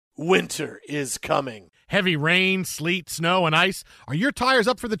winter is coming. Heavy rain, sleet, snow, and ice. Are your tires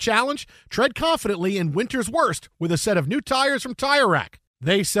up for the challenge? Tread confidently in winter's worst with a set of new tires from Tire Rack.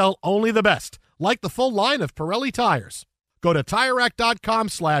 They sell only the best, like the full line of Pirelli tires. Go to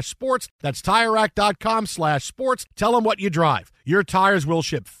TireRack.com/sports. That's TireRack.com/sports. Tell them what you drive. Your tires will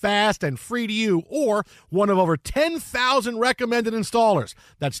ship fast and free to you or one of over 10,000 recommended installers.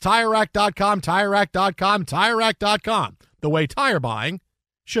 That's TireRack.com, TireRack.com, TireRack.com. The way tire buying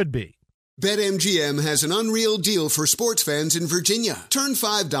should be. BetMGM has an unreal deal for sports fans in Virginia. Turn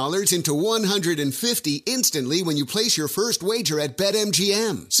 $5 into $150 instantly when you place your first wager at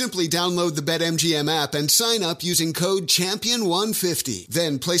BetMGM. Simply download the BetMGM app and sign up using code CHAMPION150.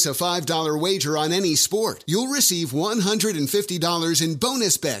 Then place a $5 wager on any sport. You'll receive $150 in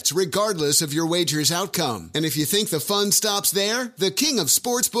bonus bets regardless of your wager's outcome. And if you think the fun stops there, the King of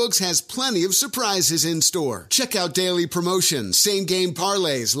Sportsbooks has plenty of surprises in store. Check out daily promotions, same-game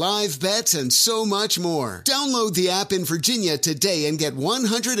parlays, live bets, and so much more. Download the app in Virginia today and get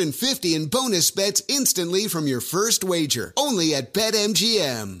 $150 in bonus bets instantly from your first wager. Only at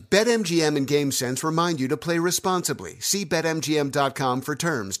BetMGM. BetMGM and GameSense remind you to play responsibly. See BetMGM.com for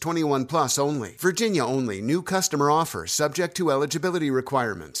terms. 21 plus only. Virginia only. New customer offer. Subject to eligibility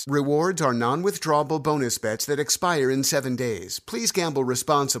requirements. Rewards are non-withdrawable bonus bets that expire in 7 days. Please gamble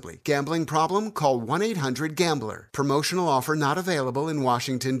responsibly. Gambling problem? Call 1-800-GAMBLER. Promotional offer not available in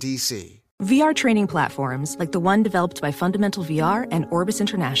Washington, D.C. VR training platforms, like the one developed by Fundamental VR and Orbis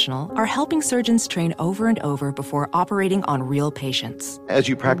International, are helping surgeons train over and over before operating on real patients. As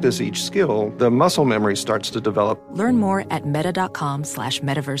you practice each skill, the muscle memory starts to develop. Learn more at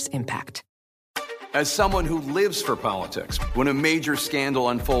meta.com/metaverseimpact. As someone who lives for politics, when a major scandal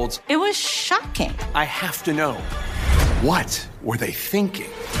unfolds, it was shocking. I have to know, what were they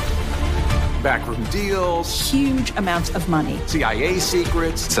thinking? Backroom deals, huge amounts of money, CIA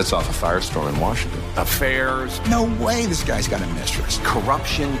secrets, sets off a firestorm in Washington, affairs. No way this guy's got a mistress.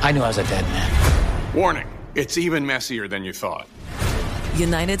 Corruption. I knew I was a dead man. Warning, it's even messier than you thought.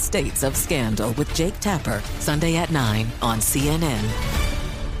 United States of Scandal with Jake Tapper, Sunday at 9 on CNN.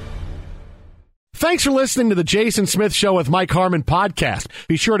 Thanks for listening to the Jason Smith Show with Mike Harmon podcast.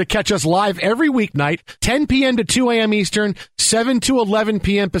 Be sure to catch us live every weeknight, 10 p.m. to 2 a.m. Eastern, 7 to 11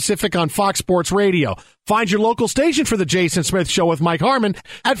 p.m. Pacific on Fox Sports Radio. Find your local station for the Jason Smith Show with Mike Harmon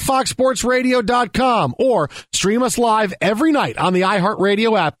at foxsportsradio.com or stream us live every night on the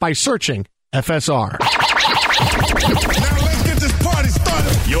iHeartRadio app by searching FSR. Now let's get this party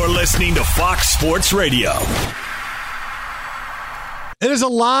started. You're listening to Fox Sports Radio. It is a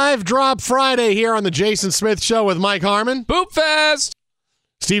live drop Friday here on the Jason Smith Show with Mike Harmon. Boop Fest!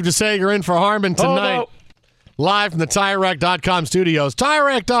 Steve DeSager in for Harmon tonight. Live from the TireRack.com studios.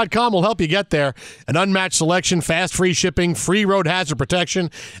 TireRack.com will help you get there. An unmatched selection, fast free shipping, free road hazard protection,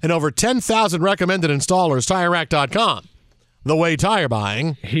 and over 10,000 recommended installers. TireRack.com. The way tire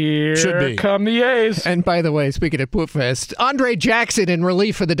buying should be. Here come the A's. And by the way, speaking of Poopfest, Andre Jackson in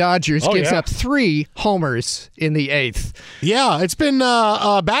relief for the Dodgers gives up 3 homers in the 8th. Yeah, it's been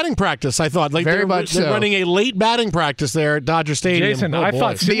batting practice, I thought. Like Very much so. They're running a late batting practice there at Dodger Stadium. Jason, I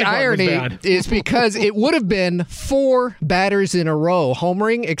thought the irony is because it would have been 4 batters in a row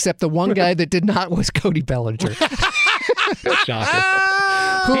homering, except the one guy that did not was Cody Bellinger. Shocker.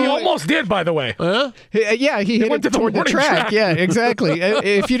 He almost did, by the way. Yeah, he hit it toward the track. Yeah, exactly.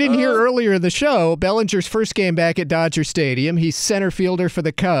 If you didn't hear earlier in the show, Bellinger's first game back at Dodger Stadium. He's center fielder for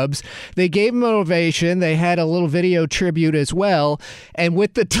the Cubs. They gave him an ovation. They had a little video tribute as well. And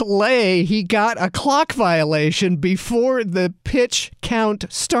with the delay, he got a clock violation before the pitch count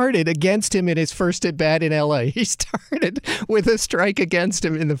started against him in his first at bat in L.A. He started with a strike against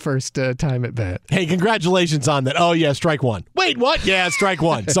him in the first time at bat. Hey, congratulations on that. Oh, yeah, strike one. Wait, what? Yeah, strike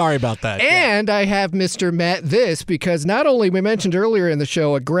one. Sorry about that. And I have Mr. Matt this because not only we mentioned earlier in the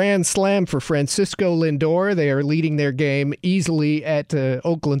show a grand slam for Francisco Lindor. They are leading their game easily at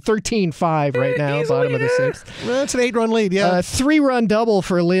Oakland 13-5 right now, bottom of the 6th. That's an 8-run lead, yeah. 3-run double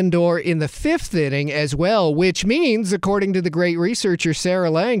for Lindor in the 5th inning as well, which means, according to the great researcher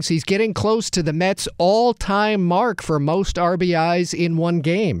Sarah Langs, he's getting close to the Mets' all-time mark for most RBIs in one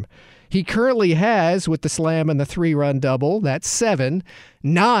game. He currently has, with the slam and the 3-run double, that's 7.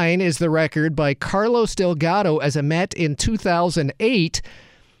 9 is the record by Carlos Delgado as a Met in 2008.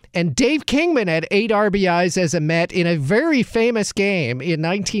 And Dave Kingman had 8 RBIs as a Met in a very famous game in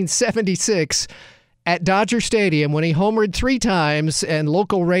 1976 at Dodger Stadium when he homered 3 times, and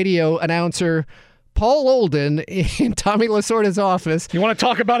local radio announcer Paul Olden in Tommy Lasorda's office. You want to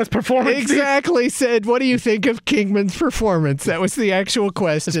talk about his performance? Exactly. Said, what do you think of Kingman's performance? That was the actual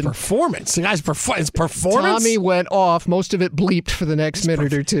question. His performance. The guy's performance. Tommy went off. Most of it bleeped for the next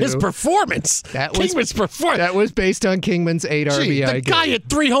minute or two. His performance. Kingman's performance. That was based on Kingman's 8 RBI. The guy had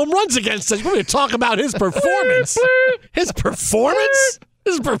 3 home runs against us. We're going to talk about his performance. His performance?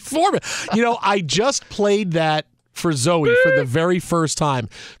 His performance. I just played that for Zoe for the very first time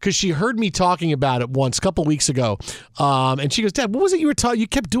because she heard me talking about it once a couple weeks ago, and she goes, "Dad, what was it you were talking? You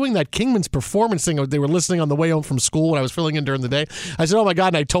kept doing that Kingman's performance thing. They were listening on the way home from school when I was filling in during the day." I said, "Oh my God!"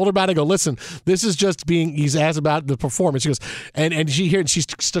 And I told her about it. I go, "Listen, this is just he's asked about the performance." She goes, and she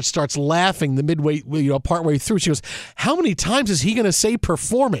starts laughing the midway, partway through. She goes, "How many times is he going to say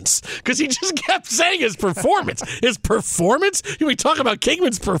performance? Because he just kept saying his performance, his performance. We talk about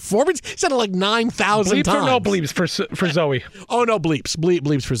Kingman's performance. He said it like 9,000 times. Bleeps or no bleeps for Zoe? Oh no,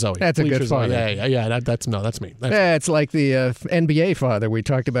 bleeps for Zoe. That's a good father. Yeah. That's me. It's like the NBA father we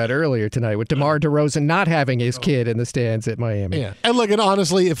talked about earlier tonight with DeMar DeRozan not having his kid in the stands at Miami. Yeah, and look, and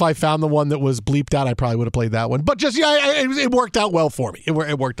honestly, if I found the one that was bleeped out, I probably would have played that one. But just it worked out well for me. It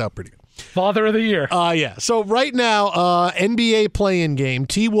worked out pretty good. Father of the year. Yeah. So right now, NBA play-in game.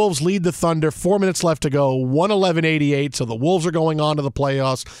 T-Wolves lead the Thunder. 4 minutes left to go. 111-88. So the Wolves are going on to the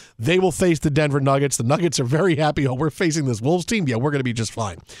playoffs. They will face the Denver Nuggets. The Nuggets are very happy. Oh, we're facing this Wolves team. Yeah, we're going to be just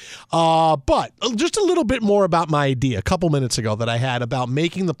fine. But just a little bit more about my idea a couple minutes ago that I had about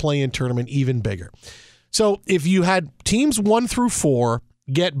making the play-in tournament even bigger. So if you had teams 1 through 4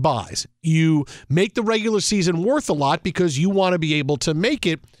 get buys, you make the regular season worth a lot because you want to be able to make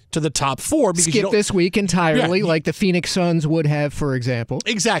it to the top 4. Because skip this week entirely, like the Phoenix Suns would have, for example.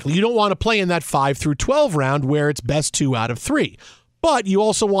 Exactly. You don't want to play in that 5 through 12 round where it's best 2 out of 3. But you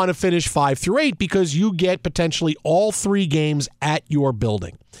also want to finish 5 through 8 because you get potentially all 3 games at your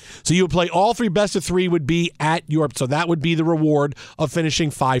building. So you would play all 3 best of 3 would be at your, so that would be the reward of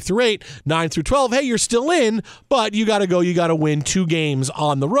finishing 5 through 8. 9 through 12, hey, you're still in, but you got to win 2 games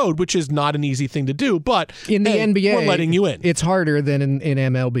on the road, which is not an easy thing to do. But in the NBA, we're letting you in. It's harder than in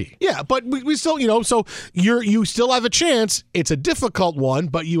MLB. Yeah, but we still, so you still have a chance. It's a difficult one,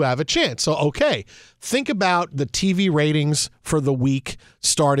 but you have a chance. So, okay, think about the TV ratings for the week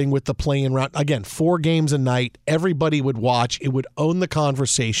starting with the play-in round. Again, 4 games a night. Everybody would watch. It would own the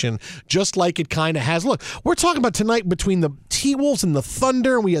conversation, just like it kind of has. Look, we're talking about tonight between the T-Wolves and the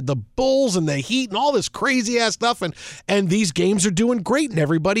Thunder, and we had the Bulls and the Heat and all this crazy-ass stuff, and these games are doing great, and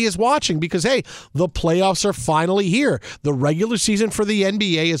everybody is watching because, hey, the playoffs are finally here. The regular season for the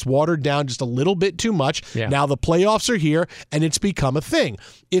NBA is watered down just a little bit too much. Yeah. Now the playoffs are here, and it's become a thing.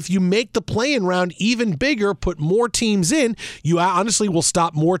 If you make the play-in round even bigger, put more teams in, you honestly will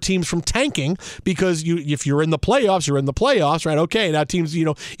stop more teams from tanking because if you're in the playoffs, you're in the playoffs, right? Okay, now teams,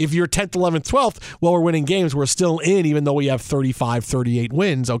 if you're 10th, 11th, 12th, well, we're winning games, we're still in even though we have 35, 38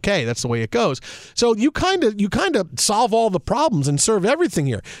 wins. Okay, that's the way it goes. So you kind of solve all the problems and serve everything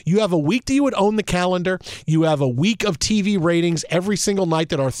here. You have a week that you would own the calendar. You have a week of TV ratings every single night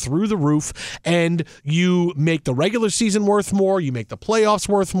that are through the roof, and you make the regular season worth more. You make the playoffs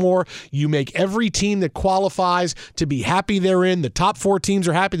worth more. You make every team that qualifies to be happy they're in. The top 4 teams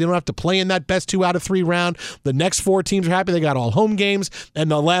are happy. They don't have to play in that best 2 out of 3 round. The next 4 teams are happy. They got all home games,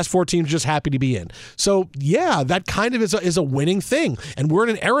 and the last 4 teams are just happy to be in. So, yeah, that kind of is a winning thing. And we're in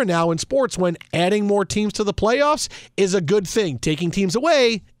an era now in sports when adding more teams to the playoffs is a good thing. Taking teams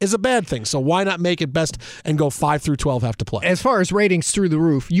away is a bad thing. So why not make it best and go 5 through 12 have to play? As far as ratings through the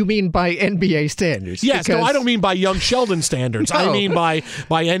roof, you mean by NBA standards? Yes, no, I don't mean by Young Sheldon standards. No. I mean by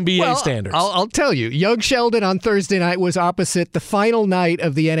NBA standards. I'll tell you, Young Sheldon on Thursday night was opposite the final night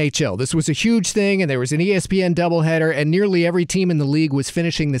of the NHL. This was a huge thing, and there was an ESPN doubleheader, and nearly every team in the league was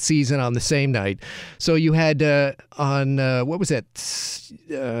finishing the season on the same night. So you had on, what was it,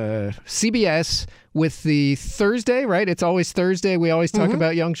 CBS with the Thursday, right? It's always Thursday. We always talk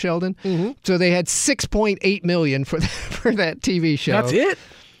about Young Sheldon. Mm-hmm. So they had $6.8 million for that TV show. That's it?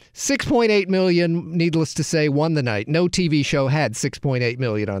 $6.8 million, needless to say, won the night. No TV show had $6.8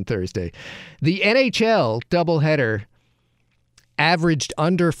 million on Thursday. The NHL doubleheader averaged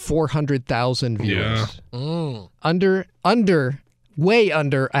under 400,000 viewers. Yeah. Way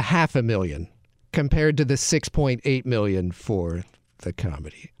under 500,000 compared to the 6.8 million for the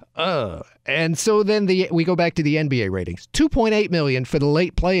comedy. And so then we go back to the NBA ratings. 2.8 million for the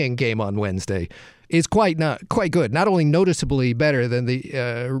late playing game on Wednesday is quite good. Not only noticeably better than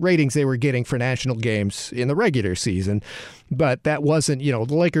the ratings they were getting for national games in the regular season, but that wasn't,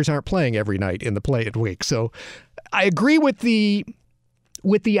 the Lakers aren't playing every night in the play-in week. So I agree with the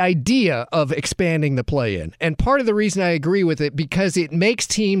with the idea of expanding the play-in. And part of the reason I agree with it, because it makes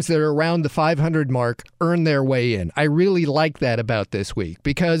teams that are around the 500 mark earn their way in. I really like that about this week,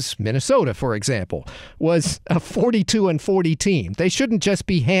 because Minnesota, for example, was a 42-40 team. They shouldn't just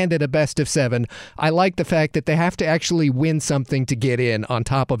be handed a best of 7. I like the fact that they have to actually win something to get in on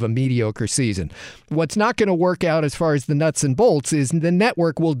top of a mediocre season. What's not going to work out as far as the nuts and bolts is the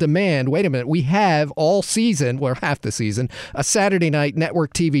network will demand, wait a minute, we have all season, well, half the season, a Saturday night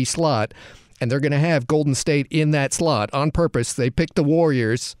network TV slot, and they're going to have Golden State in that slot on purpose. They picked the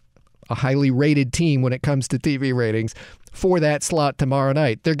Warriors, a highly rated team when it comes to TV ratings, for that slot tomorrow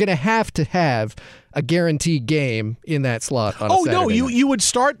night. They're going to have a guaranteed game in that slot on a Saturday night. You would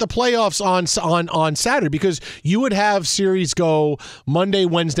start the playoffs on Saturday, because you would have series go Monday,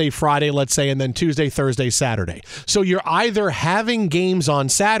 Wednesday, Friday, let's say, and then Tuesday, Thursday, Saturday. So you're either having games on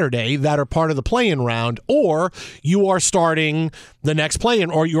Saturday that are part of the play-in round, or you are starting the next play-in,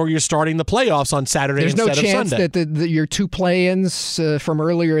 or you're starting the playoffs on Saturday instead of Sunday. There's no chance that your 2 play-ins from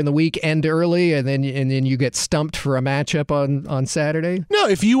earlier in the week end early, and then you get stumped for a matchup on Saturday? No,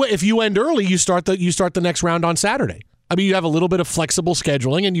 if you end early, you start the next round on Saturday. I mean, you have a little bit of flexible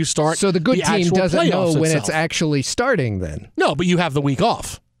scheduling, and you start. So the good team doesn't know when itself. it's actually starting. Then no, but you have the week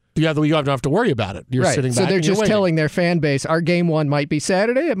off. You have the week off. You don't have to worry about it. You're sitting back. So they're and you're just waiting. telling their fan base, our game 1 might be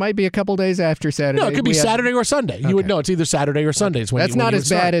Saturday. It might be a couple days after Saturday. No, it could be Saturday or Sunday. You would know it's either Saturday or Sunday. That's not as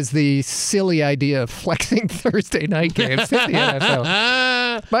bad as the silly idea of flexing Thursday night games to the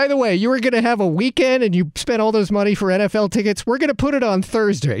NFL. By the way, you were going to have a weekend and you spent all those money for NFL tickets. We're going to put it on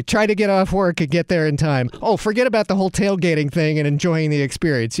Thursday. Try to get off work and get there in time. Oh, forget about the whole tailgating thing and enjoying the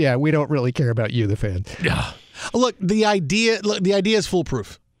experience. Yeah, we don't really care about you, the fan. Look, the idea is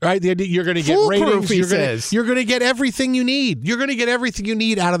foolproof. Right, the idea you're going to get ratings. You're going to get everything you need. You're going to get everything you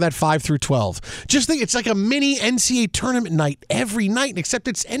need out of that 5 through 12. Just think, it's like a mini NCAA tournament night every night, except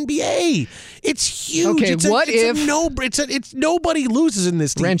it's NBA. It's huge. Okay, it's nobody loses in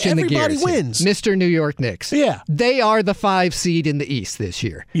this team. Everybody wins. Mr. New York Knicks. Yeah, they are the 5 seed in the East this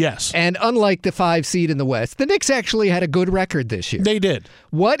year. Yes, and unlike the 5 seed in the West, the Knicks actually had a good record this year. They did.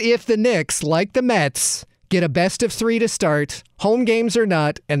 What if the Knicks, like the Mets, get a best of 3 to start, home games or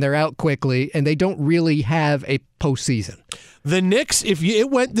not, and they're out quickly, and they don't really have a postseason? The Knicks, if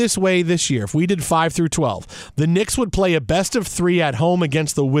it went this way this year, if we did 5 through 12, the Knicks would play a best of 3 at home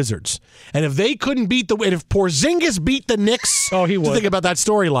against the Wizards. And if they couldn't if Porzingis beat the Knicks, he would. Think about that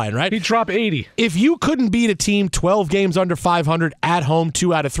storyline, right? He'd drop 80. If you couldn't beat a team 12 games under 500 at home,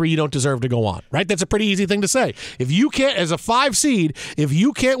 2 out of 3, you don't deserve to go on, right? That's a pretty easy thing to say. If you can't, as a 5 seed, if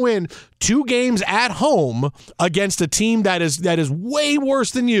you can't win 2 games at home against a team that is way worse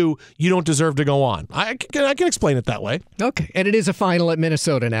than you don't deserve to go on. I can explain it that way. Okay. And it is a final at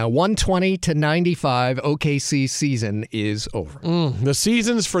Minnesota now. 120-95. OKC's season is over. The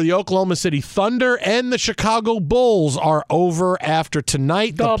seasons for the Oklahoma City Thunder and the Chicago Bulls are over after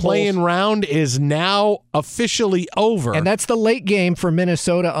tonight. The play-in round is now officially over. And that's the late game for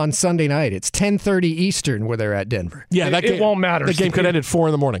Minnesota on Sunday night. It's 10:30 Eastern where they're at Denver. Yeah, it won't matter. The game could end at 4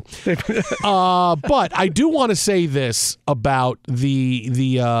 in the morning. But I do want to say this about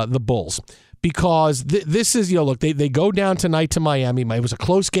the Bulls. Because this is, look, they go down tonight to Miami. It was a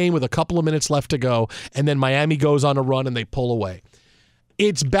close game with a couple of minutes left to go, and then Miami goes on a run and they pull away.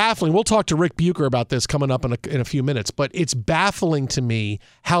 It's baffling. We'll talk to Ric Bucher about this coming up in a few minutes, but it's baffling to me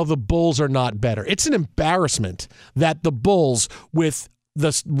how the Bulls are not better. It's an embarrassment that the Bulls, with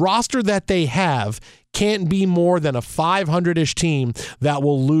the roster that they have, can't be more than a 500-ish team that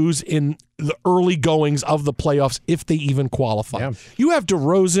will lose in the early goings of the playoffs if they even qualify. Yeah. You have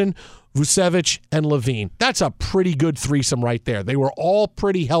DeRozan, Vucevic, and Levine. That's a pretty good threesome right there. They were all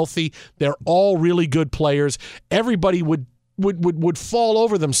pretty healthy. They're all really good players. Everybody would fall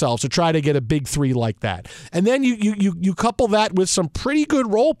over themselves to try to get a big 3 like that. And then you couple that with some pretty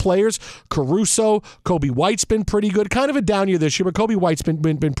good role players. Caruso, Kobe White's been pretty good. Kind of a down year this year, but Kobe White's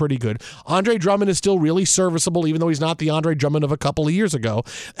been pretty good. Andre Drummond is still really serviceable, even though he's not the Andre Drummond of a couple of years ago.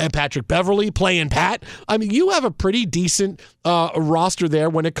 And Patrick Beverley playing Pat. I mean, you have a pretty decent roster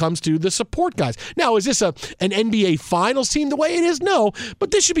there when it comes to the support guys. Now, is this an NBA Finals team the way it is? No, but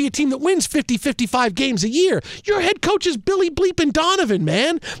this should be a team that wins 50, 55 games a year. Your head coach is Billy bleeping Donovan,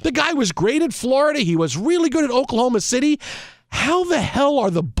 man. The guy was great at Florida. He was really good at Oklahoma City. How the hell are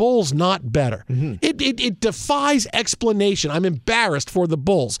the Bulls not better? Mm-hmm. It defies explanation. I'm embarrassed for the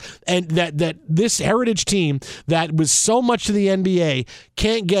Bulls and that this heritage team that was so much to the NBA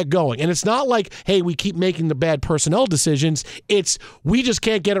can't get going. And it's not like, hey, we keep making the bad personnel decisions. It's we just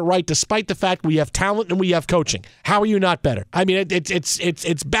can't get it right despite the fact we have talent and we have coaching. How are you not better? I mean,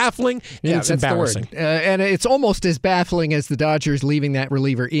 it's baffling and it's embarrassing. And it's almost as baffling as the Dodgers leaving that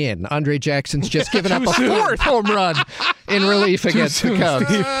reliever in. Andre Jackson's just given up a fourth home run in relief against the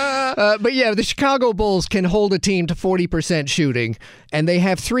Cubs. But yeah, the Chicago Bulls can hold a team to 40% shooting, and they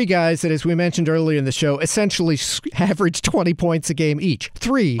have three guys that, as we mentioned earlier in the show, essentially average 20 points a game each.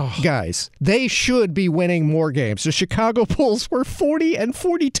 Three guys. They should be winning more games. The Chicago Bulls were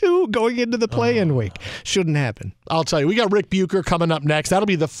 40-42 going into the play-in week. Shouldn't happen. I'll tell you, we got Ric Bucher coming up next. That'll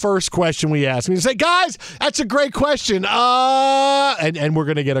be the first question we ask. We say, guys, that's a great question. And we're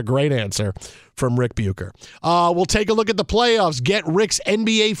going to get a great answer from Ric Bucher. We'll take a look at the playoffs, get Rick's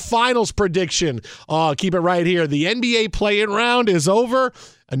NBA Finals prediction. Keep it right here. The NBA play-in round is over,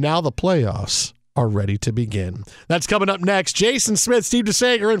 and now the playoffs are ready to begin. That's coming up next. Jason Smith, Steve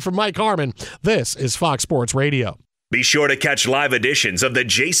DeSager, and from Mike Harmon. This is Fox Sports Radio. Be sure to catch live editions of The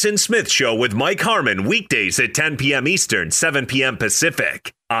Jason Smith Show with Mike Harmon weekdays at 10 p.m. Eastern, 7 p.m.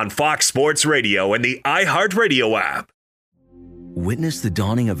 Pacific on Fox Sports Radio and the iHeartRadio app. Witness the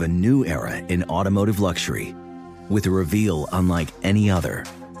dawning of a new era in automotive luxury with a reveal unlike any other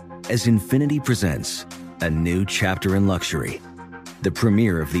as Infiniti presents a new chapter in luxury, the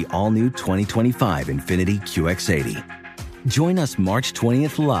premiere of the all-new 2025 Infiniti QX80. Join us March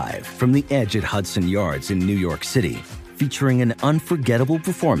 20th live from the Edge at Hudson Yards in New York City, featuring an unforgettable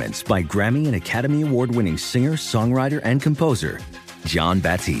performance by Grammy and Academy Award-winning singer, songwriter, and composer, Jon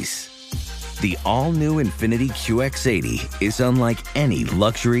Batiste. The all-new Infiniti QX80 is unlike any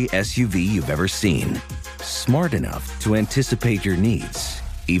luxury SUV you've ever seen. Smart enough to anticipate your needs,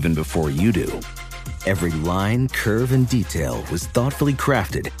 even before you do. Every line, curve, and detail was thoughtfully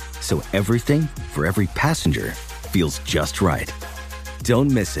crafted, so everything for every passenger feels just right.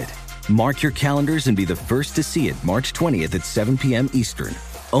 Don't miss it. Mark your calendars and be the first to see it March 20th at 7 p.m. Eastern,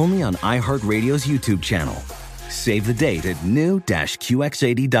 only on iHeartRadio's YouTube channel. Save the date at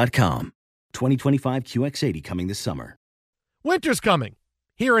new-QX80.com. 2025 QX80 coming this summer. Winter's coming.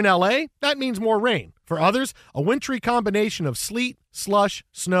 Here in LA, that means more rain. For others, a wintry combination of sleet, slush,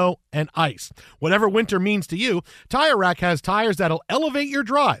 snow, and ice. Whatever winter means to you, Tire Rack has tires that'll elevate your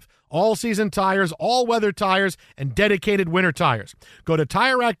drive. All-season tires, all-weather tires, and dedicated winter tires. Go to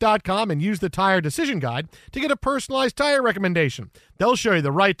TireRack.com and use the Tire Decision Guide to get a personalized tire recommendation. They'll show you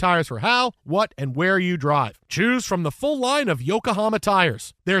the right tires for how, what, and where you drive. Choose from the full line of Yokohama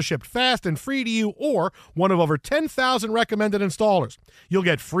tires. They're shipped fast and free to you or one of over 10,000 recommended installers. You'll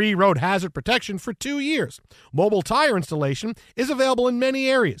get free road hazard protection for 2 years. Mobile tire installation is available in many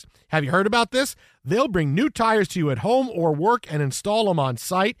areas. Have you heard about this? They'll bring new tires to you at home or work and install them on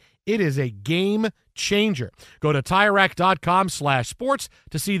site. It is a game changer. Go to TireRack.com/sports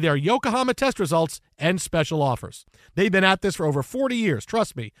to see their Yokohama test results and special offers. They've been at this for over 40 years.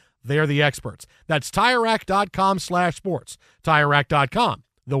 Trust me, they're the experts. That's TireRack.com/sports. TireRack.com,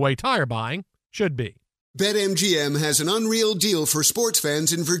 the way tire buying should be. BetMGM has an unreal deal for sports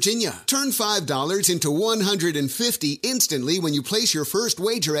fans in Virginia. Turn $5 into $150 instantly when you place your first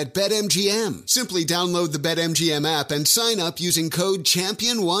wager at BetMGM. Simply download the BetMGM app and sign up using code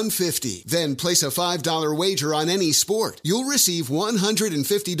CHAMPION150. Then place a $5 wager on any sport. You'll receive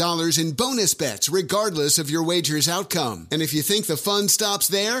 $150 in bonus bets regardless of your wager's outcome. And if you think the fun stops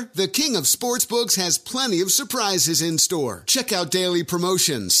there, the King of Sportsbooks has plenty of surprises in store. Check out daily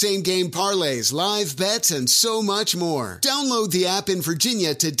promotions, same-game parlays, live bets, and so much more. Download the app in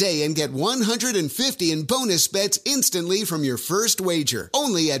Virginia today and get $150 in bonus bets instantly from your first wager.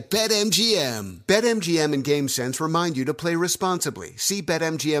 Only at BetMGM. BetMGM and GameSense remind you to play responsibly. See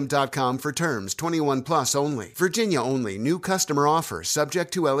BetMGM.com for terms. 21 plus only. Virginia only. New customer offer.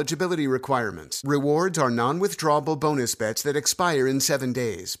 Subject to eligibility requirements. Rewards are non-withdrawable bonus bets that expire in 7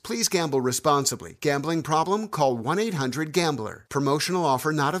 days. Please gamble responsibly. Gambling problem? Call 1-800-GAMBLER. Promotional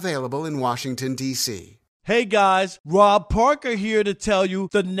offer not available in Washington, D.C. Hey guys, Rob Parker here to tell you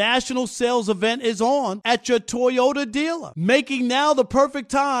the national sales event is on at your Toyota dealer, making now the perfect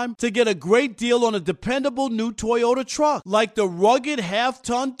time to get a great deal on a dependable new Toyota truck like the rugged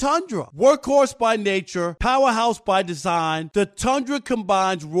half-ton Tundra. Workhorse by nature, powerhouse by design, the Tundra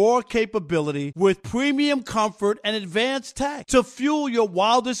combines raw capability with premium comfort and advanced tech to fuel your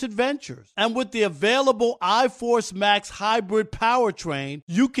wildest adventures. And with the available iForce Max hybrid powertrain,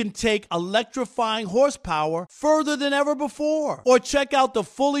 you can take electrifying horsepower power further than ever before. Or check out the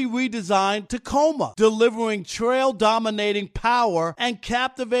fully redesigned Tacoma, delivering trail-dominating power and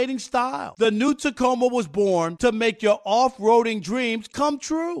captivating style. The new Tacoma was born to make your off-roading dreams come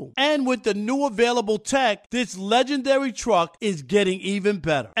true. And with the new available tech, this legendary truck is getting even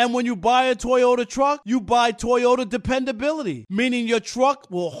better. And when you buy a Toyota truck, you buy Toyota dependability, meaning your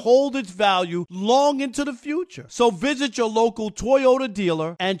truck will hold its value long into the future. So visit your local Toyota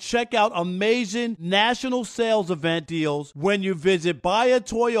dealer and check out amazing national sales event deals when you visit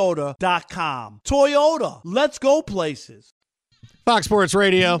buyatoyota.com. Toyota, let's go places. Fox Sports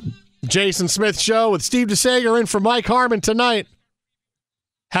Radio, Jason Smith Show with Steve DeSager in for Mike Harmon tonight.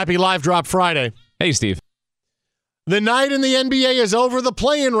 Happy Live Drop Friday. Hey, Steve. The night in the NBA is over. The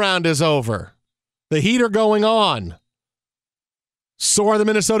play-in round is over. The Heat are going on. So are the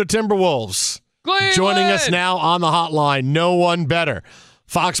Minnesota Timberwolves. Cleveland! Joining us now on the hotline, no one better.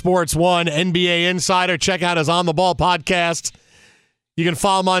 Fox Sports 1 NBA Insider. Check out his On the Ball podcast. You can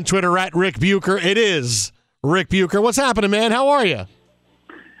follow him on Twitter at Ric Bucher. It is Ric Bucher. What's happening, man? How are you?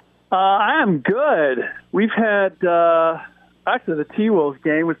 I am good. We've had, actually, the T-Wolves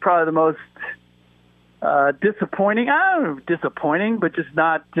game was probably the most disappointing. I don't know, disappointing, but just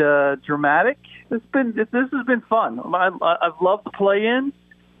not dramatic. This has been fun. I've loved the play-in,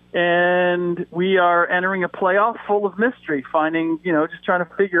 and we are entering a playoff full of mystery. Finding, just trying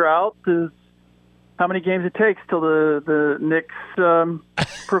to figure out how many games it takes till the Knicks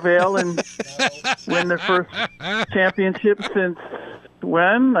prevail and win their first championship since.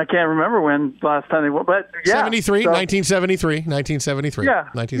 When? I can't remember when last time they won, but yeah. 1973. Yeah.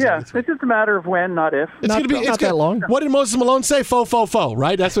 It's just a matter of when, not if. It's not that long. What did Moses Malone say? Faux,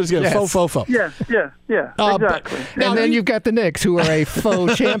 right? That's what he's going to faux. Yeah, exactly. And then you've got the Knicks, who are a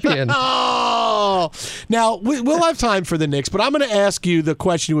faux champion. Oh! Now, we'll have time for the Knicks, but I'm going to ask you the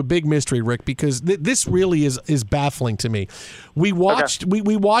question with big mystery, Rick, because this really is baffling to me. We watched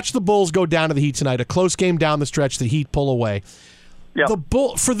the Bulls go down to the Heat tonight, a close game down the stretch, the Heat pull away. Yep.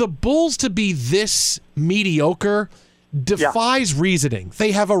 For the Bulls to be this mediocre defies reasoning.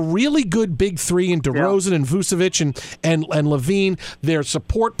 They have a really good big three in DeRozan and Vucevic and Levine. Their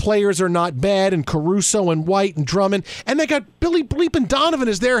support players are not bad, and Caruso and White and Drummond. And they got Billy Bleepin' Donovan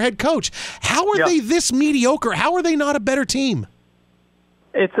as their head coach. How are they this mediocre? How are they not a better team?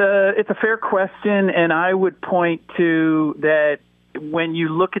 It's a fair question, and I would point to that when you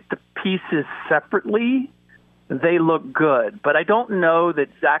look at the pieces separately, they look good. But I don't know that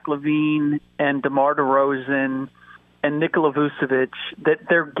Zach LaVine and DeMar DeRozan and Nikola Vucevic, that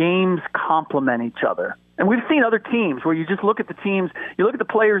their games complement each other. And we've seen other teams where you just look at the teams, you look at the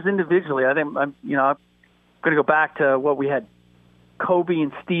players individually. I think I'm going to go back to what we had: Kobe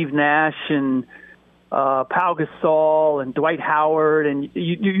and Steve Nash and Pau Gasol and Dwight Howard, and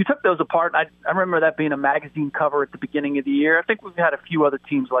you took those apart. I remember that being a magazine cover at the beginning of the year. I think we've had a few other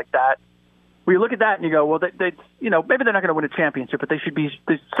teams like that. Where you look at that and you go, well, they maybe they're not going to win a championship, but they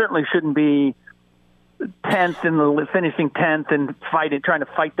certainly shouldn't be 10th in the finishing 10th and trying to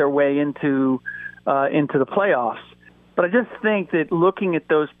fight their way into the playoffs. But I just think that looking at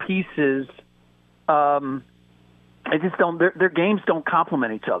those pieces, I just don't. Their games don't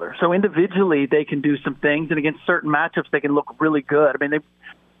complement each other. So individually, they can do some things, and against certain matchups, they can look really good. I mean,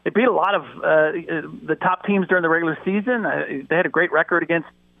 they beat a lot of the top teams during the regular season. They had a great record against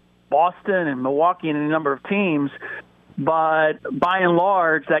Boston and Milwaukee and a number of teams, but by and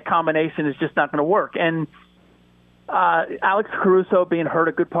large, that combination is just not going to work. And Alex Caruso being hurt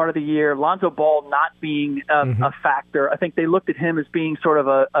a good part of the year, Lonzo Ball not being a factor, I think they looked at him as being sort of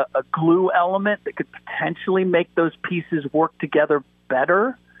a glue element that could potentially make those pieces work together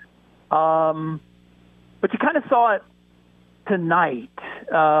better. But you kind of saw it tonight.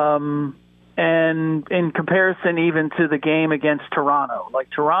 And in comparison even to the game against Toronto. Like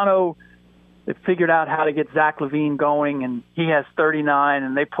Toronto, they figured out how to get Zach LaVine going, and he has 39,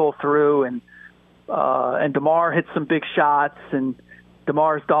 and they pull through, and DeMar hits some big shots, and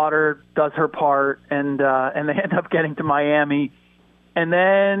DeMar's daughter does her part, and they end up getting to Miami. And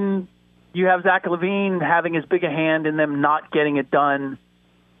then you have Zach LaVine having as big a hand in them not getting it done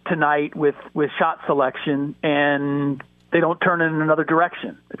tonight with shot selection, and they don't turn in another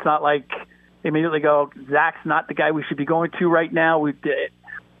direction. It's not like they immediately go, Zach's not the guy we should be going to right now. It's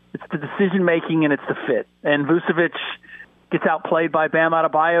the decision-making and it's the fit. And Vucevic gets outplayed by Bam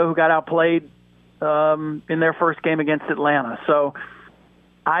Adebayo, who got outplayed in their first game against Atlanta. So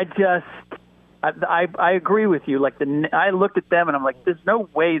I agree with you. Like I looked at them and I'm like, there's no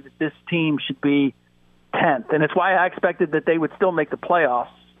way that this team should be 10th. And it's why I expected that they would still make the playoffs,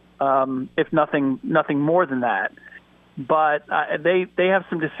 if nothing more than that. But they have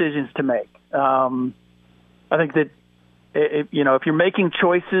some decisions to make. I think that if you're making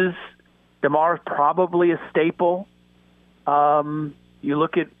choices, DeMar is probably a staple. You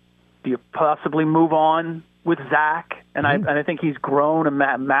look at, do you possibly move on with Zach? And I think he's grown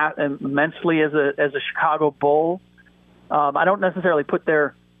immensely as a Chicago Bull. I don't necessarily put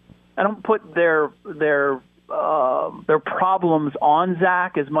their problems on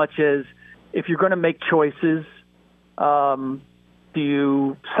Zach as much as, if you're going to make choices, do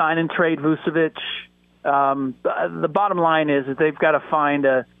you sign and trade Vucevic? The bottom line is that they've got to find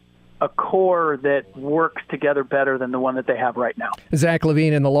a core that works together better than the one that they have right now. Zach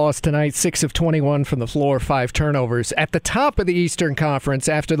LaVine in the loss tonight, 6 of 21 from the floor, 5 turnovers. At the top of the Eastern Conference,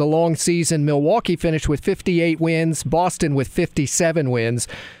 after the long season, Milwaukee finished with 58 wins, Boston with 57 wins.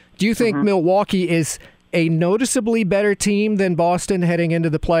 Do you think Milwaukee is a noticeably better team than Boston heading into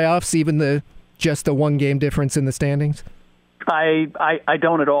the playoffs, even just the one-game difference in the standings? I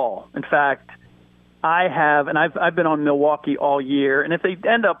don't at all. In fact, I have, and I've been on Milwaukee all year, and if they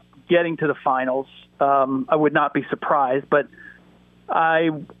end up getting to the finals, I would not be surprised, but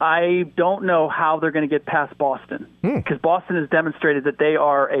I don't know how they're going to get past Boston, because Boston has demonstrated that they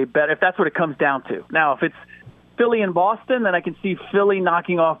are a better, if that's what it comes down to. Now, if it's Philly and Boston, then I can see Philly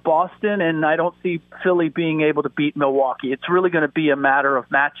knocking off Boston, and I don't see Philly being able to beat Milwaukee. It's really going to be a matter of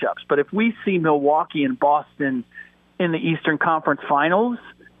matchups. But if we see Milwaukee and Boston in the Eastern Conference Finals,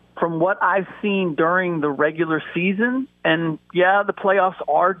 from what I've seen during the regular season, and yeah, the playoffs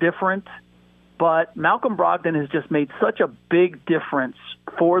are different, but Malcolm Brogdon has just made such a big difference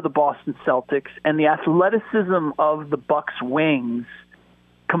for the Boston Celtics, and the athleticism of the Bucks wings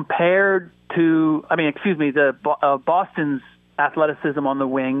compared to, Boston's athleticism on the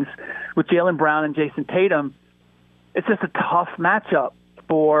wings with Jaylen Brown and Jason Tatum, it's just a tough matchup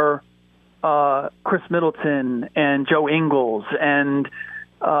for Chris Middleton and Joe Ingles, and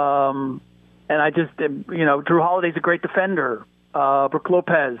I just, Drew Holiday's a great defender. Brook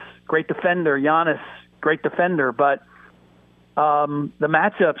Lopez, great defender. Giannis, great defender. But the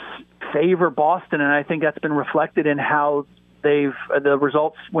matchups favor Boston, and I think that's been reflected in how the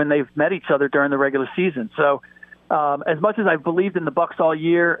results when they've met each other during the regular season. So as much as I've believed in the Bucks all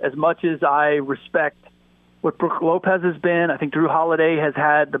year, as much as I respect what Brook Lopez has been, I think Drew Holiday has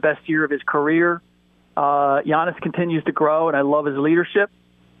had the best year of his career. Giannis continues to grow, and I love his leadership.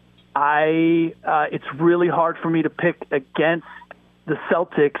 It's really hard for me to pick against the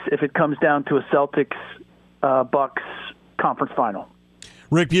Celtics if it comes down to a Celtics-Bucks conference final.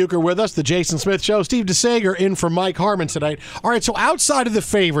 Ric Bucher with us, the Jason Smith Show. Steve DeSager in for Mike Harmon tonight. All right, so outside of the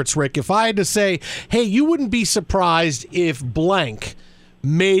favorites, Rick, if I had to say, hey, you wouldn't be surprised if blank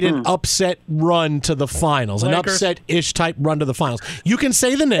made an upset run to the finals, Lakers. An upset-ish type run to the finals. You can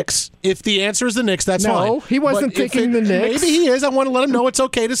say the Knicks. If the answer is the Knicks, that's fine. No, he wasn't thinking the Knicks. Maybe he is. I want to let him know it's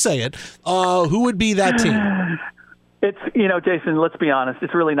okay to say it. Who would be that team? It's, Jason, let's be honest.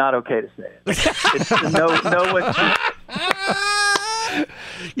 It's really not okay to say it.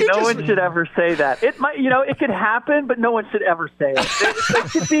 No one should ever say that. It might, it could happen, but no one should ever say it. It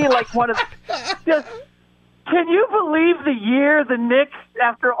should be like one of just. Can you believe the year the Knicks,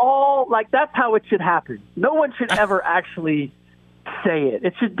 after all, that's how it should happen. No one should ever actually say it.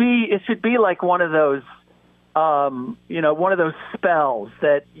 It should be like one of those, one of those spells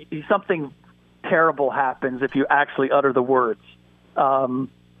that something terrible happens if you actually utter the words. No,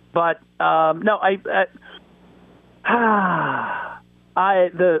 I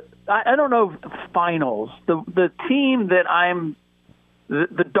don't know finals. The team that I'm.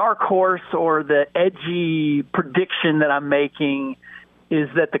 The dark horse or the edgy prediction that I'm making is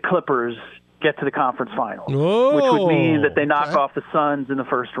that the Clippers get to the conference finals, which would mean that they knock off the Suns in the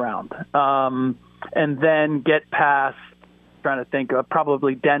first round, and then get past, trying to think,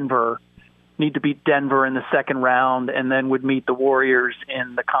 probably Denver, need to beat Denver in the second round, and then would meet the Warriors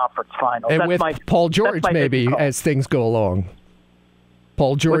in the conference finals. And with Paul George, maybe, as things go along.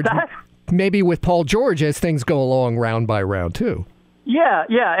 Paul George, maybe with Paul George as things go along round by round, too. Yeah,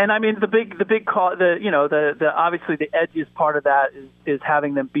 and I mean the big call, the obviously the edgiest part of that is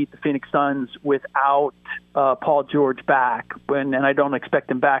having them beat the Phoenix Suns without Paul George back, and I don't expect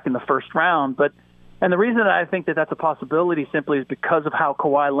him back in the first round. And the reason that I think that that's a possibility simply is because of how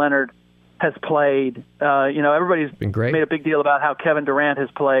Kawhi Leonard has played. Everybody's been great. Made a big deal about how Kevin Durant has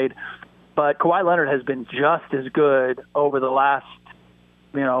played, but Kawhi Leonard has been just as good over the last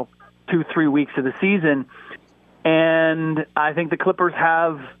 2-3 weeks of the season. And I think the Clippers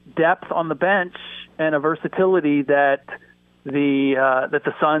have depth on the bench and a versatility that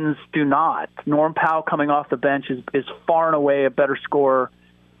the Suns do not. Norm Powell coming off the bench is far and away a better scorer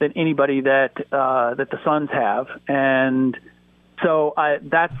than anybody that the Suns have, and so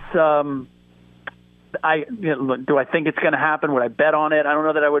do I think it's going to happen? Would I bet on it? I don't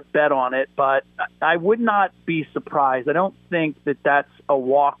know that I would bet on it, but I would not be surprised. I don't think that that's a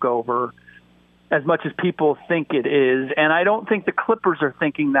walkover as much as people think it is, and I don't think the Clippers are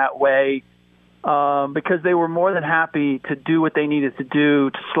thinking that way because they were more than happy to do what they needed to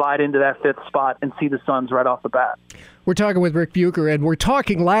do to slide into that fifth spot and see the Suns right off the bat. We're talking with Ric Bucher, and we're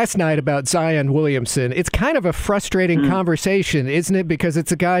talking last night about Zion Williamson. It's kind of a frustrating conversation, isn't it? Because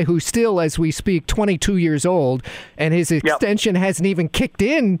it's a guy who's still, as we speak, 22 years old, and his extension hasn't even kicked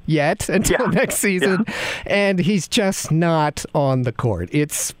in yet until next season, and he's just not on the court.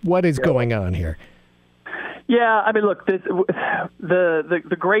 It's what is going on here? Yeah, I mean, look,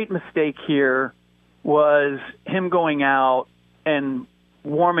 the great mistake here was him going out and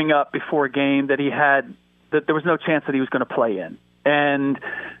warming up before a game that there was no chance that he was going to play in. And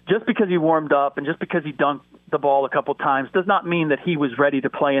just because he warmed up and just because he dunked the ball a couple times does not mean that he was ready to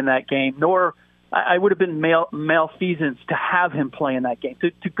play in that game, nor I would have been malfeasance to have him play in that game.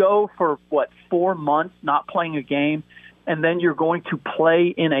 To go for, 4 months not playing a game, and then you're going to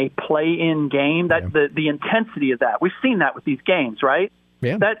play in a play-in game, the intensity of that. We've seen that with these games, right?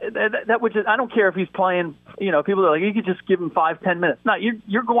 Yeah. That would just, I don't care if he's playing, people are like, you could just give him 5-10 minutes. No,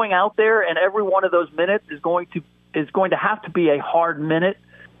 you're going out there, and every one of those minutes is going to have to be a hard minute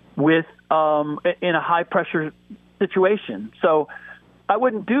with in a high pressure situation. So I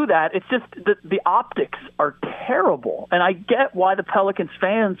wouldn't do that. It's just the optics are terrible, and I get why the Pelicans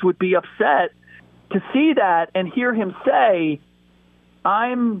fans would be upset to see that and hear him say,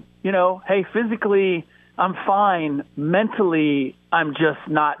 I'm, hey, physically I'm fine. Mentally, I'm just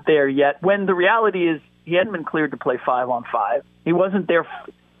not there yet. When the reality is he hadn't been cleared to play 5-on-5. He wasn't there,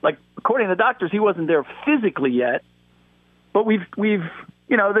 according to the doctors, he wasn't there physically yet. But we've the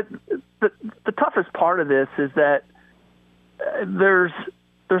toughest part of this is that there's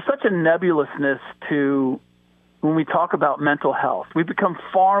such a nebulousness to when we talk about mental health. We've become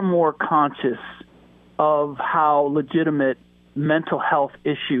far more conscious of how legitimate mental health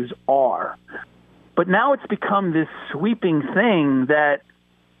issues are. But now it's become this sweeping thing that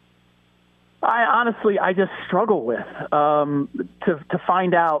I just struggle with to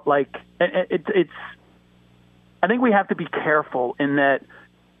find out. It's. I think we have to be careful in that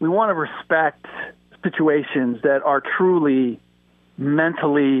we want to respect situations that are truly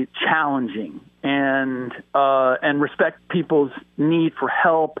mentally challenging and respect people's need for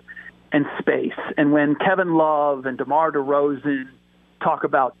help and space. And when Kevin Love and DeMar DeRozan talk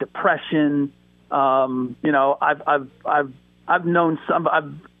about depression, I've known some.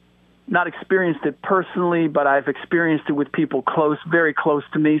 I've not experienced it personally, but I've experienced it with people very close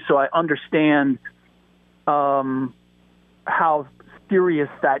to me. So I understand how serious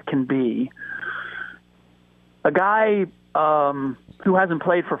that can be. A guy who hasn't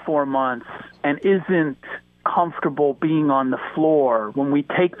played for 4 months and isn't comfortable being on the floor, when we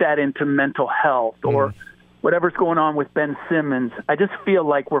take that into mental health or whatever's going on with Ben Simmons, I just feel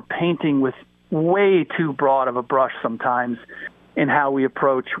like we're painting with way too broad of a brush sometimes in how we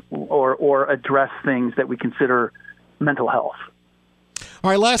approach or address things that we consider mental health.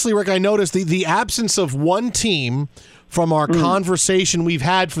 All right, lastly, Rick, I noticed the absence of one team from our conversation we've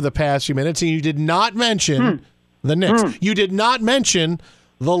had for the past few minutes, and you did not mention the Knicks. You did not mention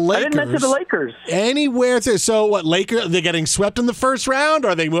the Lakers. I didn't mention the Lakers. Anywhere there. So what, Lakers, they're getting swept in the first round?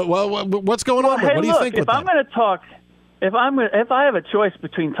 Are they, what's going on? Hey, what do you think with that? I'm going to talk, if I have a choice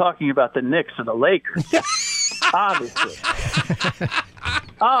between talking about the Knicks or the Lakers, obviously,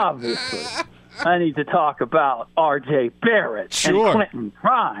 I need to talk about R.J. Barrett and Quentin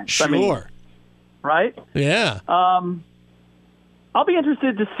Grimes. Sure. I mean, right? Yeah. I'll be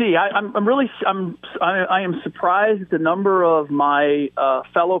interested to see. I am surprised at the number of my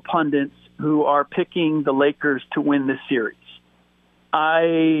fellow pundits who are picking the Lakers to win this series.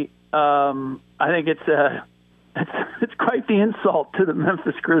 I think it's quite the insult to the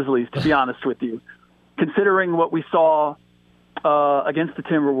Memphis Grizzlies, to be honest with you, considering what we saw against the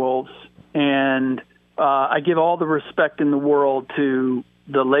Timberwolves. And I give all the respect in the world to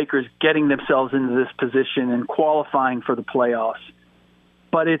the Lakers getting themselves into this position and qualifying for the playoffs.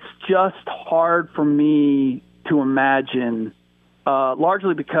 But it's just hard for me to imagine,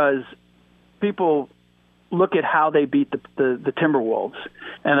 largely because people look at how they beat the Timberwolves,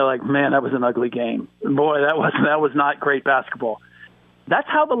 and they're like, man, that was an ugly game. Boy, that was not great basketball. That's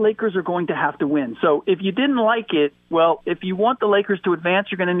how the Lakers are going to have to win. So if you didn't like it, well, if you want the Lakers to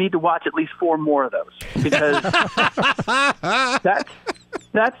advance, you're going to need to watch at least 4 more of those, because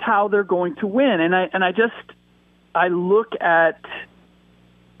that's how they're going to win. And I look at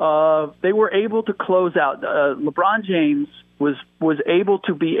they were able to close out. LeBron James was able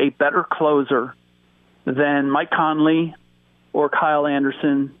to be a better closer than Mike Conley or Kyle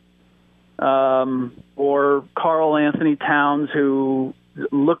Anderson or Karl Anthony Towns, who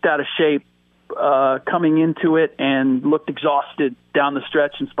looked out of shape coming into it and looked exhausted down the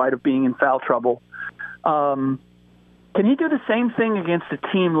stretch in spite of being in foul trouble. Can he do the same thing against a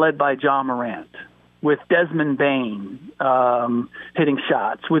team led by Ja Morant, with Desmond Bane hitting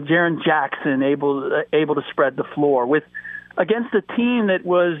shots, with Jaren Jackson able to spread the floor, with against a team that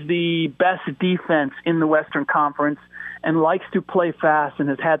was the best defense in the Western Conference and likes to play fast and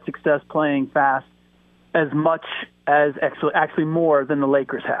has had success playing fast as much as actually more than the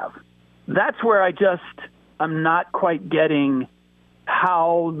Lakers have? That's where I'm not quite getting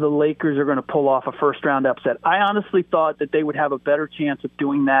how the Lakers are going to pull off a first-round upset. I honestly thought that they would have a better chance of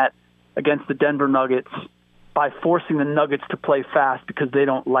doing that against the Denver Nuggets by forcing the Nuggets to play fast because they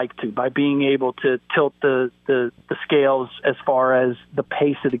don't like to, by being able to tilt the scales as far as the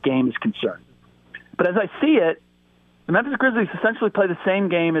pace of the game is concerned. But as I see it, the Memphis Grizzlies essentially play the same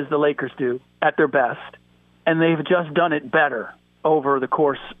game as the Lakers do at their best, and they've just done it better over the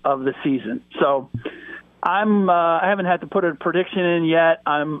course of the season. So I haven't had to put a prediction in yet.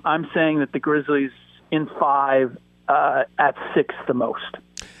 I'm saying that the Grizzlies in 5, at 6 the most.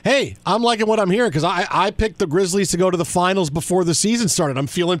 Hey, I'm liking what I'm hearing because I picked the Grizzlies to go to the finals before the season started. I'm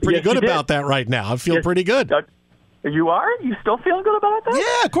feeling pretty good about that right now. I feel pretty good. You are? You still feeling good about that?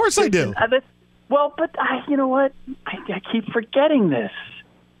 Yeah, of course I do. Well, but you know what? I keep forgetting this.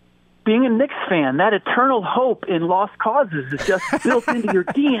 Being a Knicks fan, that eternal hope in lost causes is just built into your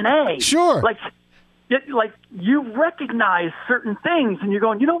DNA. Sure. Like you recognize certain things, and you're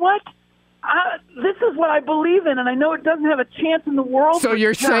going, you know what? This is what I believe in, and I know it doesn't have a chance in the world. So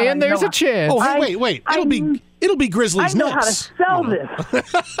you're saying there's a chance? Oh, hey, wait. It'll be Grizzlies Knicks. I know how to sell this.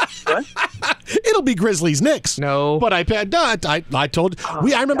 What? It'll be Grizzlies Knicks. No. But I told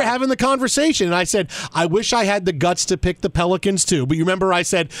I remember having the conversation, and I said I wish I had the guts to pick the Pelicans too. But you remember I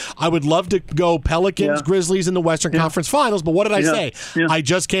said I would love to go Pelicans, Grizzlies in the Western Conference Finals. But what did I say? Yeah. I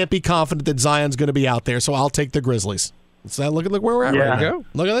just can't be confident that Zion's going to be out there, so I'll take the Grizzlies. So look where we're at right now.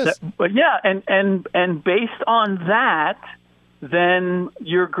 Look at this. But and based on that, then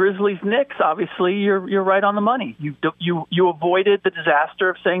your Grizzlies Knicks, obviously you're right on the money. You avoided the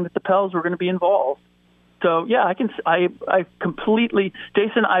disaster of saying that the Pels were going to be involved. So yeah, I completely,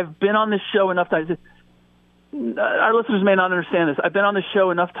 Jason, I've been on this show enough times. Our listeners may not understand this. I've been on the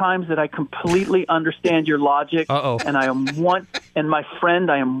show enough times that I completely understand your logic. And and my friend,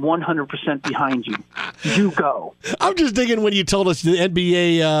 I am 100% behind you. You go. I'm just digging when you told us the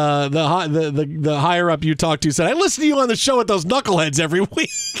NBA, the higher up you talked to said, I listen to you on the show with those knuckleheads every week.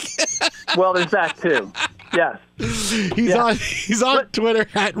 Well, there's that too. Yes. He's on Twitter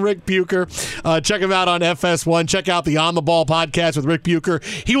at Ric Bucher. Check him out on FS1. Check out the On the Ball podcast with Ric Bucher.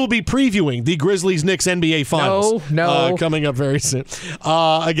 He will be previewing the Grizzlies Knicks NBA Finals. No. Coming up very soon.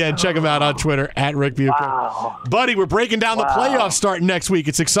 Again, check him out on Twitter at Ric Bucher. Wow. Buddy, we're breaking down the playoffs starting next week.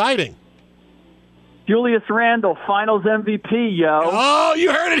 It's exciting. Julius Randle, Finals MVP, yo. Oh, you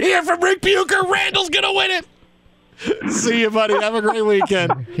heard it here from Ric Bucher. Randle's going to win it. See you, buddy. Have a great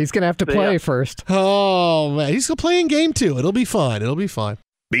weekend. He's going to have to play first. Oh, man. He's going to play in game 2. It'll be fine.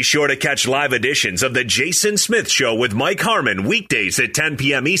 Be sure to catch live editions of The Jason Smith Show with Mike Harmon weekdays at 10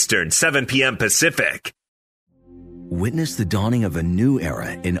 p.m. Eastern, 7 p.m. Pacific. Witness the dawning of a new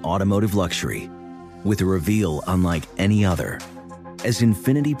era in automotive luxury with a reveal unlike any other as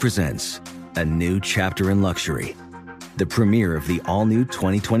Infiniti presents a new chapter in luxury, the premiere of the all-new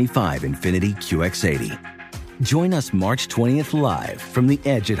 2025 Infiniti QX80. Join us March 20th live from the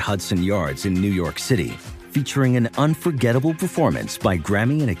Edge at Hudson Yards in New York City, featuring an unforgettable performance by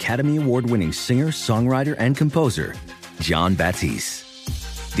Grammy and Academy Award-winning singer, songwriter, and composer, Jon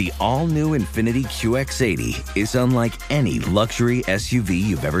Batiste. The all-new Infiniti QX80 is unlike any luxury SUV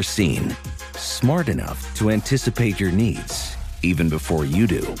you've ever seen. Smart enough to anticipate your needs, even before you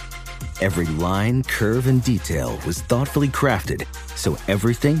do. Every line, curve, and detail was thoughtfully crafted, so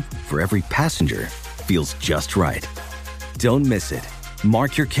everything for every passenger feels just right. Don't miss it.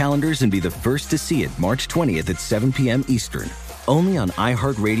 Mark your calendars and be the first to see it March 20th at 7 p.m. Eastern, only on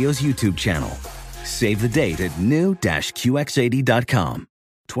iHeartRadio's YouTube channel. Save the date at new-QX80.com.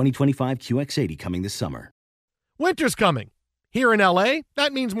 2025 QX80 coming this summer. Winter's coming. Here in L.A.,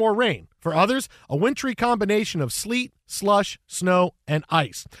 that means more rain. For others, a wintry combination of sleet, slush, snow, and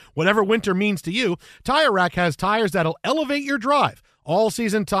ice. Whatever winter means to you, Tire Rack has tires that'll elevate your drive.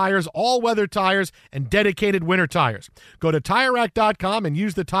 all-season tires, all-weather tires, and dedicated winter tires. Go to TireRack.com and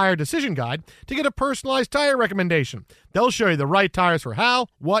use the Tire Decision Guide to get a personalized tire recommendation. They'll show you the right tires for how,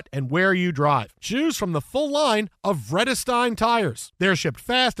 what, and where you drive. Choose from the full line of Vredestein tires. They're shipped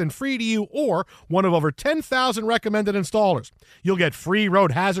fast and free to you or one of over 10,000 recommended installers. You'll get free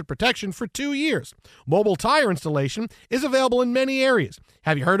road hazard protection for 2 years. Mobile tire installation is available in many areas.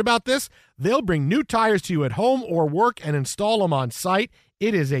 Have you heard about this? They'll bring new tires to you at home or work and install them on site.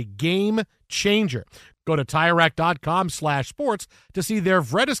 It is a game changer. Go to TireRack.com/sports to see their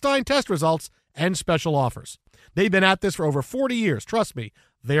Vredestein test results and special offers. They've been at this for over 40 years. Trust me,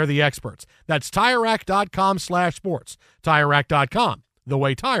 they're the experts. That's TireRack.com/sports. TireRack.com, the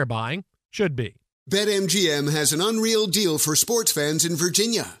way tire buying should be. BetMGM has an unreal deal for sports fans in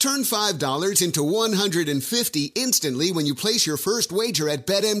Virginia. Turn $5 into $150 instantly when you place your first wager at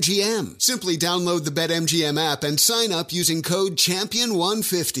BetMGM. Simply download the BetMGM app and sign up using code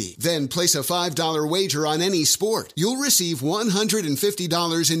CHAMPION150. Then place a $5 wager on any sport. You'll receive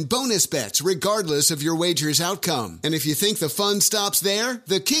 $150 in bonus bets regardless of your wager's outcome. And if you think the fun stops there,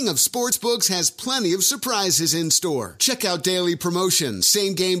 the King of Sportsbooks has plenty of surprises in store. Check out daily promotions,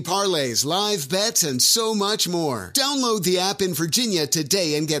 same-game parlays, live bets, and so much more. Download the app in Virginia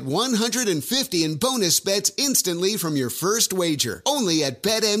today and get $150 in bonus bets instantly from your first wager. Only at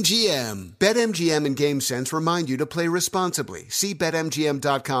BetMGM. BetMGM and GameSense remind you to play responsibly. See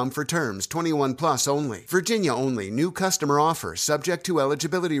BetMGM.com for terms. 21 plus only. Virginia only. New customer offer. Subject to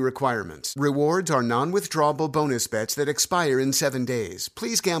eligibility requirements. Rewards are non-withdrawable bonus bets that expire in 7 days.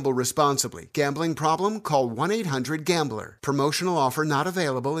 Please gamble responsibly. Gambling problem? Call 1-800-GAMBLER. Promotional offer not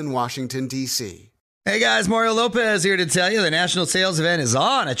available in Washington, D.C. Hey guys, Mario Lopez here to tell you the national sales event is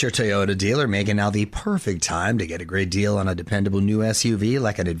on at your Toyota dealer, making now the perfect time to get a great deal on a dependable new SUV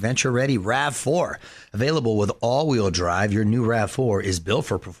like an adventure-ready RAV4. Available with all-wheel drive, your new RAV4 is built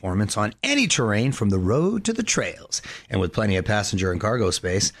for performance on any terrain from the road to the trails. And with plenty of passenger and cargo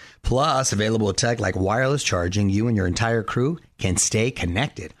space, plus available tech like wireless charging, you and your entire crew can stay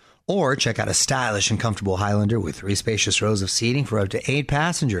connected. Or check out a stylish and comfortable Highlander with 3 spacious rows of seating for up to 8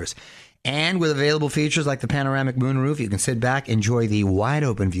 passengers. And with available features like the panoramic moonroof, you can sit back, enjoy the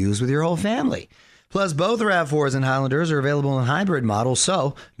wide-open views with your whole family. Plus, both RAV4s and Highlanders are available in hybrid models,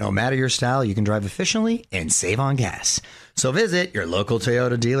 so no matter your style, you can drive efficiently and save on gas. So visit your local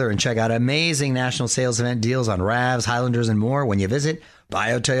Toyota dealer and check out amazing national sales event deals on RAVs, Highlanders, and more when you visit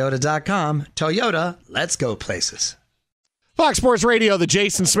biotoyota.com. Toyota, let's go places. Fox Sports Radio, the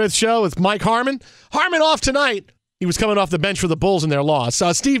Jason Smith Show with Mike Harmon. Harmon off tonight. He was coming off the bench for the Bulls in their loss.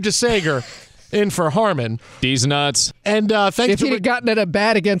 Steve DeSager in for Harmon. These nuts. And thanks if he'd have gotten at a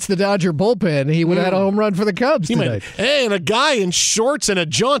bat against the Dodger bullpen, he would have had a home run for the Cubs tonight. Hey, and a guy in shorts and a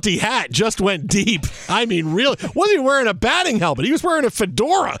jaunty hat just went deep. I mean, really. Wasn't he wearing a batting helmet? He was wearing a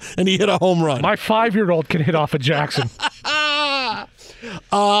fedora, and he hit a home run. My 5-year-old can hit off a Jackson.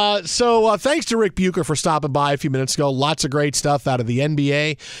 So thanks to Ric Bucher for stopping by a few minutes ago. Lots of great stuff out of the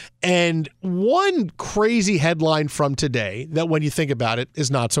NBA. And one crazy headline from today that, when you think about it, is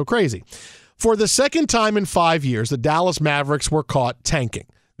not so crazy. For the second time in 5 years, the Dallas Mavericks were caught tanking.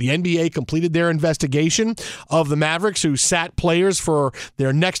 The NBA completed their investigation of the Mavericks, who sat players for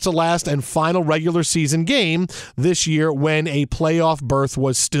their next-to-last and final regular season game this year when a playoff berth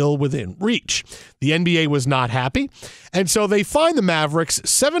was still within reach. The NBA was not happy, and so they fined the Mavericks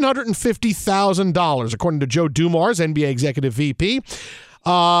 $750,000, according to Joe Dumars, NBA Executive VP.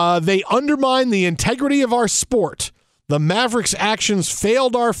 They undermine the integrity of our sport. The Mavericks' actions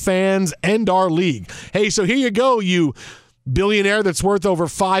failed our fans and our league. Hey, so here you go, you billionaire that's worth over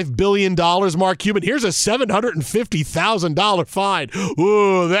 $5 billion, Mark Cuban. Here's a $750,000 fine.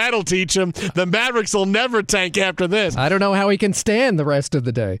 Ooh, that'll teach him. The Mavericks will never tank after this. I don't know how he can stand the rest of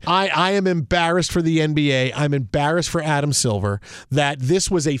the day. I am embarrassed for the NBA. I'm embarrassed for Adam Silver that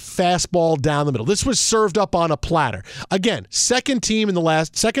this was a fastball down the middle. This was served up on a platter. Again, second time in the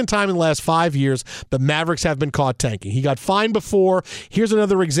last 5 years, the Mavericks have been caught tanking. He got fined before. Here's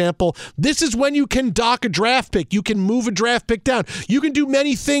another example. This is when you can dock a draft pick. You can move a draft pick down. You can do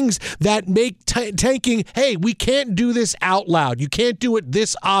many things that make tanking, hey, we can't do this out loud. You can't do it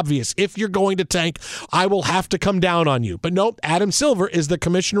this obvious. If you're going to tank, I will have to come down on you. But nope, Adam Silver is the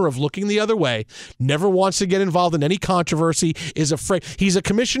commissioner of looking the other way, never wants to get involved in any controversy, is afraid. He's a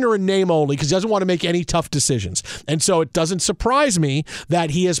commissioner in name only because he doesn't want to make any tough decisions. And so it doesn't surprise me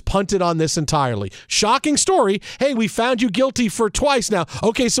that he has punted on this entirely. Shocking story. Hey, we found you guilty for twice now.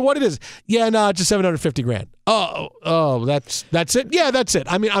 Okay, so what it is? Yeah, no, just $750,000. That's it? Yeah, that's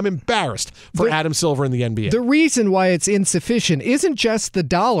it. I mean, I'm embarrassed for Adam Silver in the NBA. The reason why it's insufficient isn't just the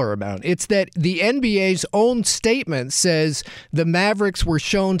dollar amount. It's that the NBA's own statement says the Mavericks were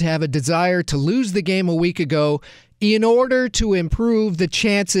shown to have a desire to lose the game a week ago in order to improve the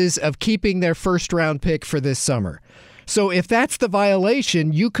chances of keeping their first-round pick for this summer. So if that's the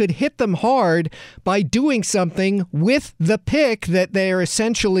violation, you could hit them hard by doing something with the pick that they are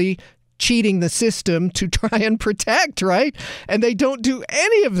essentially cheating the system to try and protect, right? And they don't do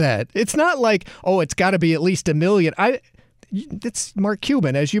any of that. It's not like, it's got to be at least $1 million. It's Mark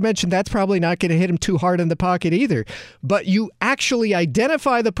Cuban. As you mentioned, that's probably not going to hit him too hard in the pocket either. But you actually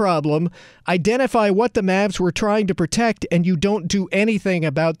identify the problem, identify what the Mavs were trying to protect, and you don't do anything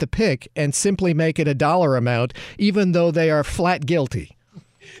about the pick and simply make it a dollar amount, even though they are flat guilty.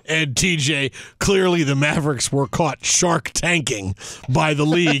 And TJ, clearly the Mavericks were caught shark tanking by the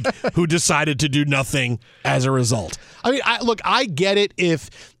league, who decided to do nothing as a result. I mean, I get it if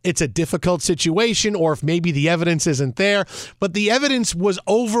it's a difficult situation or if maybe the evidence isn't there, but the evidence was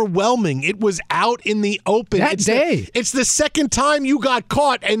overwhelming. It was out in the open. It's the second time you got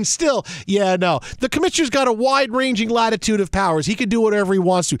caught, and still, the commissioner's got a wide-ranging latitude of powers. He can do whatever he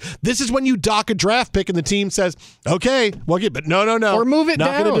wants to. This is when you dock a draft pick and the team says, okay, but no. Or move it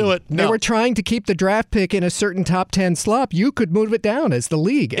down. Not going to do it. No. They were trying to keep the draft pick in a certain top 10 slot. You could move it down as the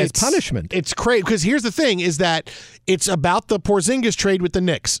league, as punishment. It's crazy, because here's the thing, is that it's about the Porzingis trade with the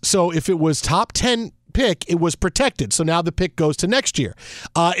Knicks. So if it was top 10 pick, it was protected. So now the pick goes to next year.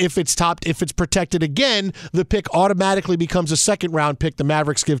 If it's protected again, the pick automatically becomes a second round pick the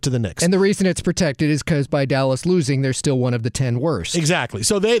Mavericks give to the Knicks. And the reason it's protected is because by Dallas losing, they're still one of the 10 worst. Exactly.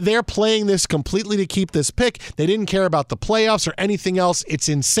 So they're playing this completely to keep this pick. They didn't care about the playoffs or anything else. It's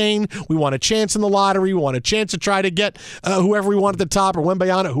insane. We want a chance in the lottery. We want a chance to try to get whoever we want at the top, or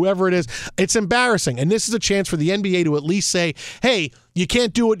Wembanyama, whoever it is. It's embarrassing. And this is a chance for the NBA to at least say, hey, you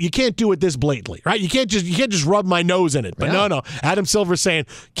can't do it. You can't do it this blatantly, right? You can't just rub my nose in it. But no. Adam Silver's saying,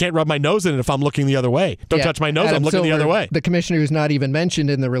 can't rub my nose in it if I'm looking the other way. Don't touch my nose. I'm looking the other way. The commissioner who's not even mentioned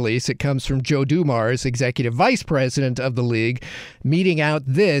in the release. It comes from Joe Dumars, executive vice president of the league, meting out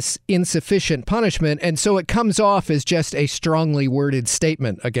this insufficient punishment. And so it comes off as just a strongly worded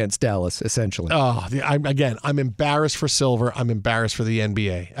statement against Dallas, essentially. I'm embarrassed for Silver. I'm embarrassed for the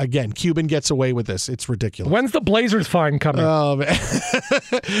NBA. Again, Cuban gets away with this. It's ridiculous. When's the Blazers fine coming? Oh, man.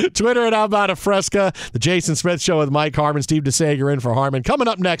 Twitter at How About a Fresca, the Jason Smith Show with Mike Harmon, Steve DeSager in for Harmon. Coming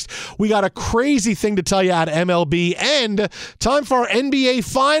up next, we got a crazy thing to tell you out of MLB, and time for our NBA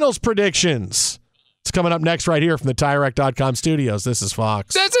Finals predictions. It's coming up next right here from the TireRack.com studios. This is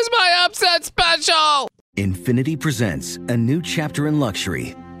Fox. This is my upset special. Infiniti presents a new chapter in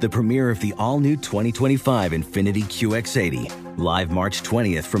luxury, the premiere of the all-new 2025 Infiniti QX80, live March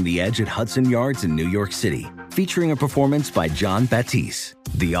 20th from the Edge at Hudson Yards in New York City, featuring a performance by John Batiste.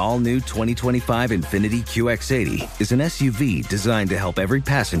 The all-new 2025 Infiniti QX80 is an SUV designed to help every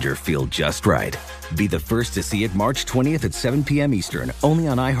passenger feel just right. Be the first to see it March 20th at 7 p.m. Eastern, only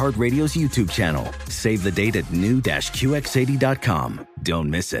on iHeartRadio's YouTube channel. Save the date at new-QX80.com. Don't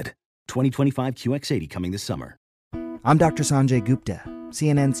miss it. 2025 QX80 coming this summer. I'm Dr. Sanjay Gupta,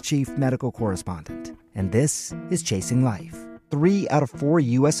 CNN's chief medical correspondent, and this is Chasing Life. 3 out of 4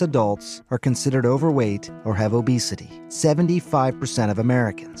 U.S. adults are considered overweight or have obesity. 75% of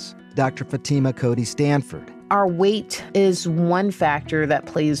Americans. Dr. Fatima Cody Stanford. Our weight is one factor that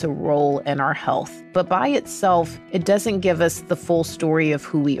plays a role in our health, but by itself, it doesn't give us the full story of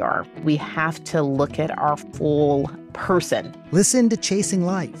who we are. We have to look at our full person. Listen to Chasing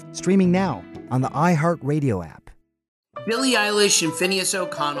Life, streaming now on the iHeartRadio app. Billie Eilish and Phineas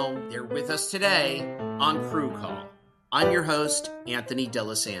O'Connell, they're with us today on Crew Call. I'm your host, Anthony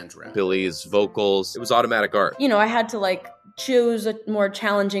D'Alessandro. Billie's vocals, it was automatic art. You know, I had to choose a more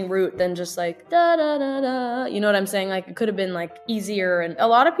challenging route than just da da da da. You know what I'm saying? It could have been easier. And a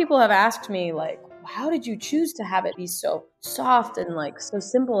lot of people have asked me how did you choose to have it be so soft and so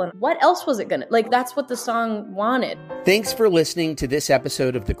simple? And what else was it gonna that's what the song wanted. Thanks for listening to this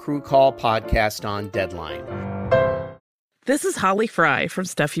episode of the Crew Call podcast on Deadline. This is Holly Fry from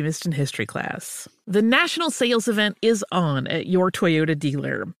Stuff You Missed in History class. The national sales event is on at your Toyota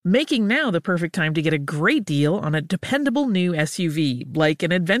dealer, making now the perfect time to get a great deal on a dependable new SUV, like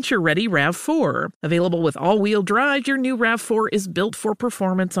an adventure-ready RAV4. Available with all-wheel drive, your new RAV4 is built for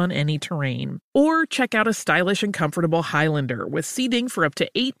performance on any terrain. Or check out a stylish and comfortable Highlander with seating for up to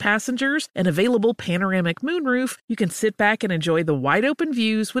 8 passengers and available panoramic moonroof. You can sit back and enjoy the wide-open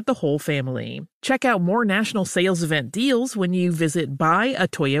views with the whole family. Check out more national sales event deals when you visit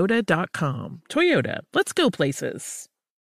buyatoyota.com. Toyota, let's go places.